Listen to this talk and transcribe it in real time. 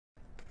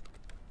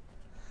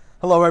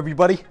Hello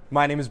everybody,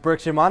 my name is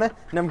Brooks Shimana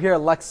and I'm here at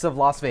Lexus of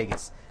Las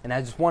Vegas, and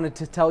I just wanted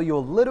to tell you a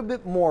little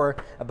bit more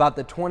about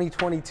the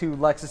 2022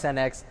 Lexus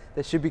NX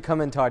that should be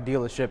coming to our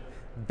dealership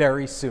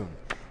very soon.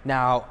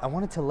 Now, I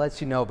wanted to let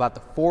you know about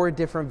the 4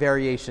 different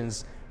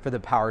variations for the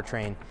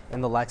powertrain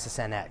in the Lexus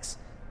NX.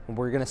 And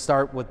we're going to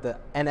start with the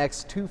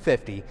NX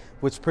 250,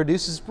 which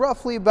produces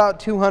roughly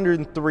about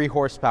 203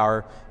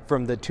 horsepower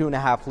from the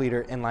 2.5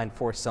 liter inline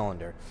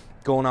 4-cylinder.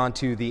 Going on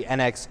to the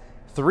NX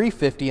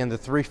 350 and the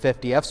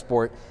 350 F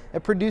Sport,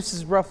 it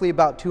produces roughly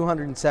about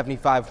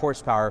 275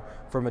 horsepower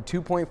from a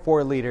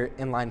 2.4 liter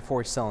inline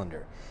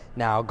 4-cylinder.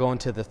 Now going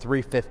to the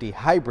 350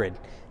 Hybrid,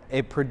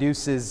 it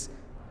produces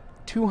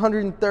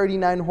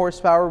 239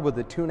 horsepower with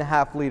a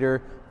 2.5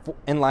 liter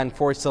inline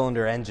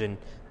 4-cylinder engine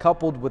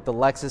coupled with the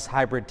Lexus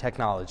hybrid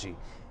technology.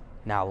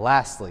 Now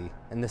lastly,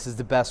 and this is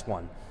the best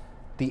one,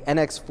 the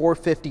NX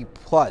 450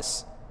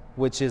 Plus,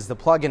 which is the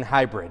plug-in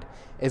hybrid,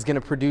 is going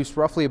to produce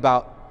roughly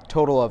about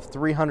total of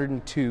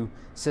 302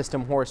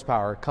 system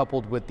horsepower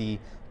coupled with the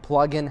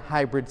plug-in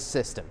hybrid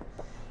system.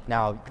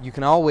 Now, you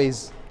can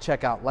always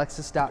check out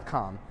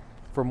Lexus.com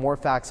for more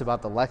facts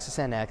about the Lexus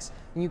NX,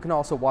 and you can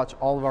also watch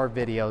all of our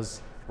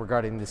videos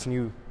regarding this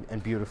new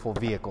and beautiful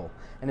vehicle.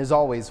 And as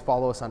always,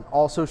 follow us on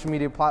all social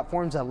media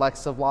platforms at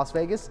Lexus of Las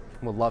Vegas,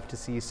 and we'd love to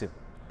see you soon.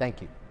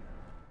 Thank you.